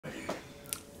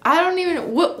I don't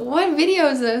even, what video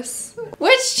is this?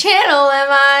 Which channel am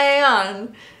I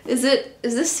on? Is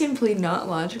this Simply Not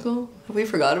Logical? Have we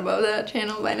forgot about that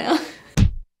channel by now?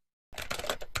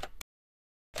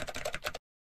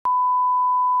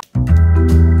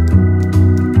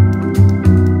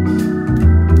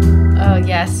 Oh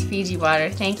yes, Fiji water.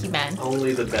 Thank you, Ben.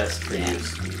 Only the best for you.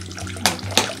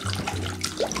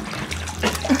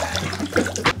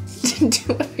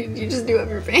 You just do up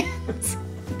your pants.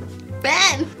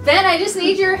 Ben! Ben, I just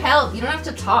need your help. You don't have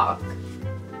to talk.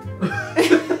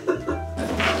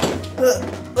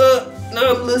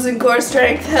 No, I'm losing core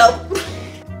strength. Help.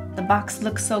 The box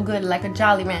looks so good, like a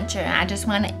Jolly Rancher. I just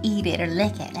want to eat it or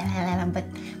lick it. But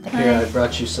Here, I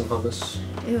brought you some hummus.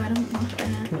 Ew, I don't want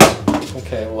banana.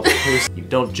 Okay, well, you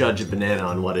don't judge a banana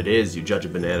on what it is. You judge a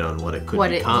banana on what it could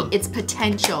become. Its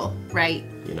potential, right?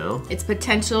 You know? Its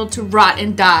potential to rot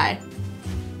and die.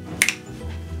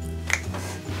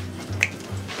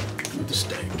 The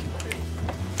stank.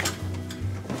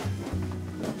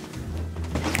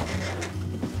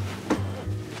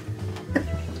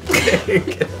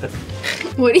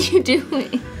 What are you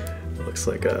doing? Looks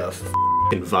like a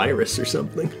f***ing virus or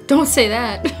something. Don't say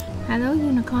that. Hello,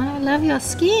 unicorn. I love your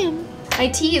skin. My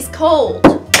tea is cold.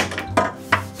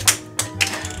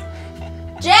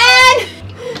 Jen!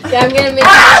 Yeah, I'm gonna make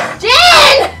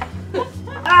Jen!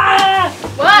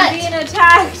 What? I'm being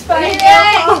attacked by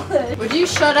nail polish. Would you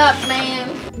shut up, man?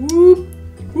 Whoop.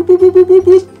 Whoop, whoop, whoop, whoop,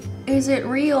 whoop. Is it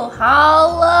real?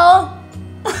 Hello?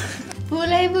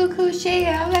 Voulez-vous coucher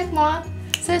avec moi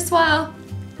ce soir?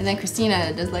 And then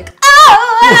Christina does like,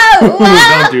 oh!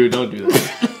 Don't do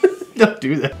that. Don't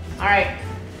do that. All right.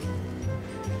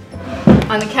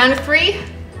 On the count of 3,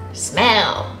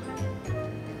 smell.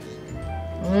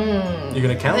 Mmm. You're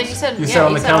gonna count? I thought you said, you yeah, said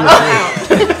on the count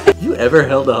of 3. You ever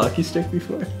held a hockey stick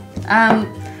before?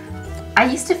 I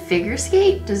used to figure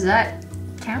skate. Does that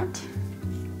count?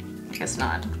 I guess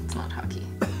not. It's not hockey.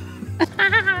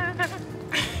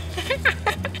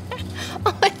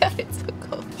 Oh my god, it's so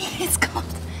cold. It's cold.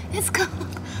 It's cold.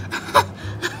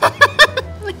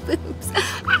 My boobs.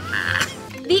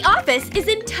 The office is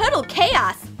in total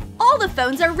chaos. All the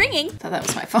phones are ringing. I thought that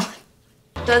was my phone.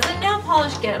 Doesn't nail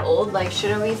polish get old? Like,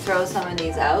 shouldn't we throw some of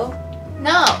these out?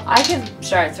 No. I can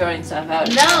start throwing stuff out.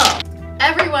 No.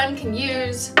 Everyone can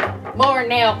use more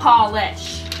nail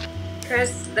polish.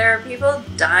 Chris, there are people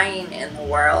dying in the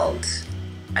world.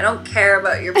 I don't care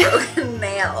about your broken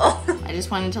nail. I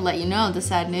just wanted to let you know the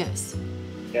sad news.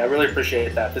 Yeah, I really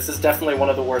appreciate that. This is definitely one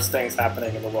of the worst things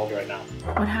happening in the world right now.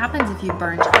 What happens if you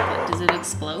burn chocolate? Does it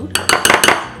explode?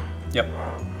 Yep.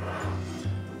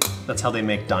 That's how they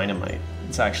make dynamite.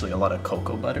 It's actually a lot of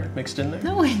cocoa butter mixed in there.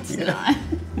 No, it's not.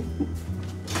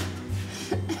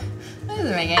 That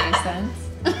doesn't make any sense.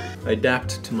 I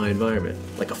adapt to my environment,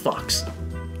 like a fox.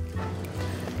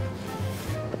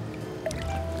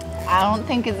 I don't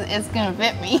think it's gonna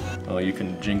fit me. Oh, you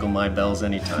can jingle my bells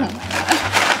anytime.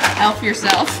 Help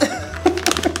yourself.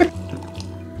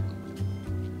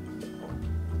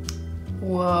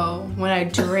 Whoa, when I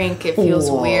drink it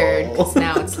feels weird, because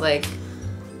now it's like,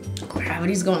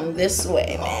 gravity's going this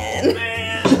way, man. Oh,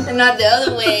 man. And not the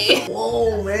other way.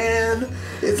 Whoa, man.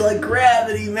 It's like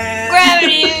gravity, man.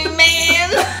 Gravity,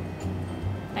 man.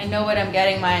 I know what I'm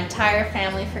getting my entire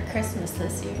family for Christmas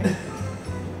this year.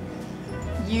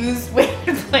 Used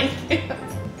weighted blankets.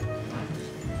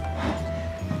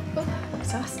 Oh, I'm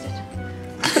exhausted.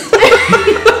 I'm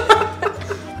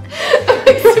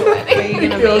sweating. Are you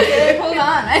gonna make it? Hold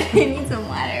on, I need some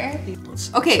water. Let's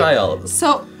Okay, try all of them.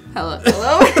 so, hello.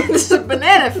 This is a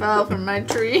banana fell from my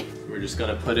tree. We're just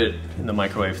gonna put it in the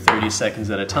microwave 30 seconds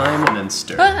at a time and then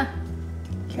stir. Ah,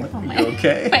 What, my, you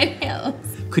okay? my nails.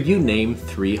 Could you name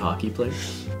 3 hockey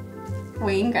players?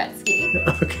 Wayne Gretzky.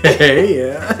 Okay,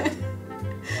 yeah.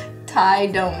 Ty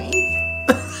Domi.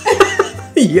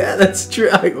 Yeah, that's true.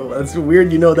 Well, that's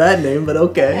weird you know that name, but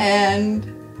okay. And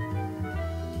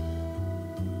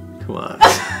Come on.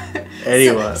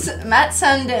 Anyone. Matt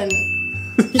Sundin.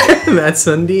 Yeah, Matt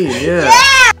Sundin, yeah.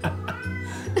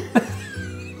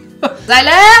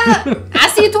 Zyler,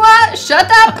 assis-toi, shut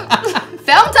up,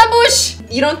 ferme ta bouche.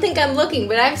 You don't think I'm looking,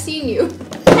 but I've seen you.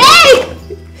 Hey!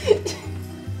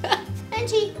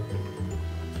 Angie.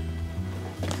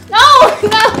 No.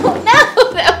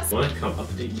 That was... You want to come up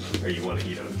to eat, or you want to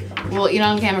eat on camera? We'll eat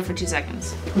on camera for 2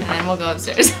 seconds, and then we'll go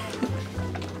upstairs.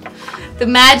 The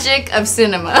magic of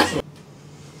cinema.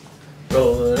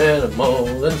 Rolling and a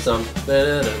molding something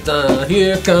at a time.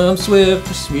 Here comes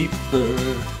Swiffer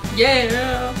Sweeper.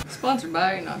 Yeah. Sponsored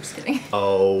by, no, I'm just kidding.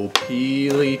 Oh,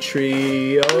 Peely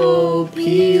Tree, oh,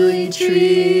 Peely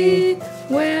Tree.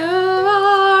 Where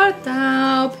art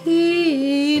thou,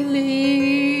 Peely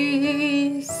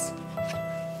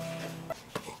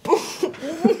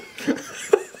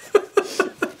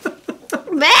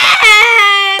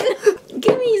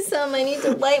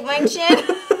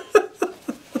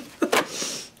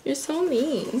You're so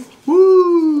mean.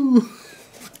 Woo!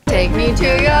 Take me to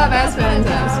your best friend's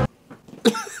house.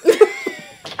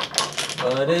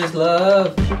 What is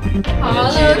love?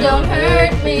 Hollow, don't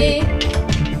hurt me.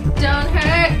 Don't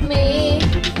hurt me.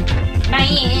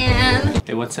 Man.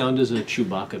 Hey, what sound does a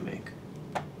Chewbacca make?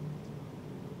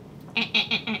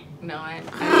 No,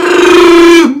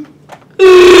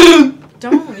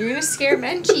 don't. You're gonna scare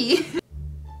Benji.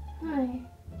 Hi.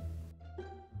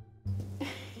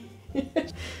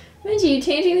 Benji, you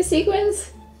changing the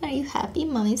sequence? Are you happy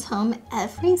Mommy's home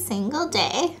every single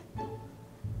day?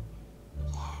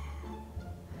 Yeah.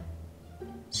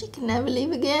 She can never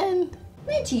leave again.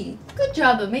 Benji, good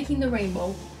job of making the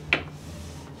rainbow.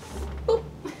 Boop.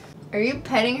 Are you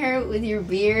petting her with your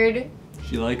beard?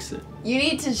 She likes it. You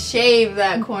need to shave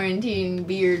that quarantine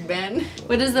beard, Ben.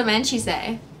 What does the Menchie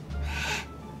say?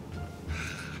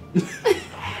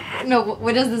 No,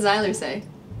 what does the Xyler say?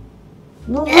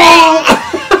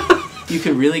 You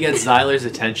could really get Xyler's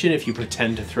attention if you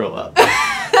pretend to throw up.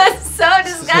 That's so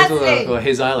disgusting. Go,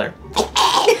 hey Xyler.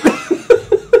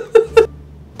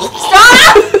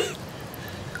 Stop!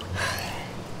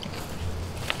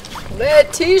 The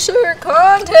t-shirt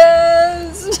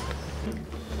contest!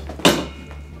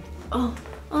 Oh,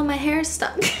 my hair's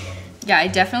stuck. Yeah, I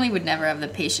definitely would never have the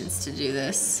patience to do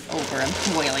this over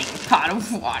a boiling pot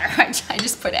of water. I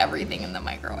just put everything in the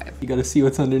microwave. You gotta see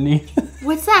what's underneath.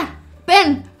 What's that?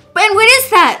 Ben, what is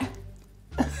that?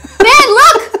 Ben,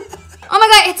 look! Oh my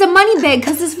god, it's a money bag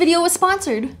because this video was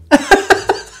sponsored.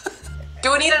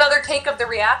 Do we need another take of the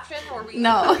reaction? Were we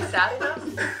No. sad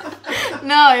enough?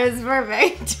 No, it was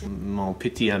perfect. Mon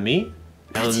petit ami,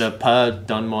 elle ne pas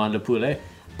donne-moi le poulet.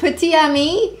 Petit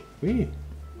ami, Oui.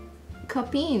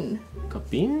 copine.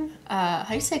 Copine? How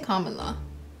do you say common law?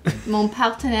 Mon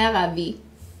partenaire à vie.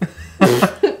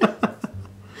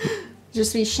 Je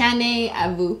suis chaînée à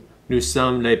vous. Nous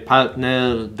sommes les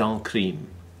partenaires d'un crime.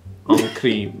 En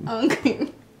crime.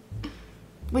 Okay.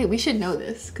 Wait, we should know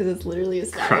this because it's literally a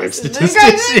Crime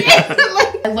statistics, yeah.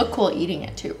 I look cool eating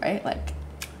it too, right? Like.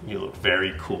 You look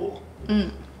very cool.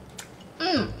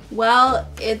 Well,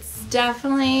 it's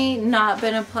definitely not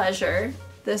been a pleasure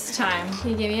this time.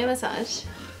 Can you give me a massage?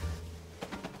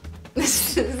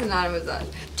 This is not a massage.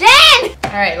 Jen!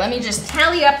 All right, let me just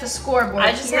tally up the scoreboard.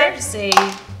 I just have to say,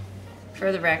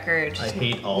 for the record, I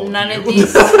hate all none of of you.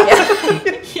 these.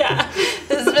 Yeah,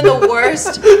 this has been the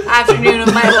worst afternoon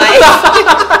of my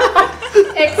life.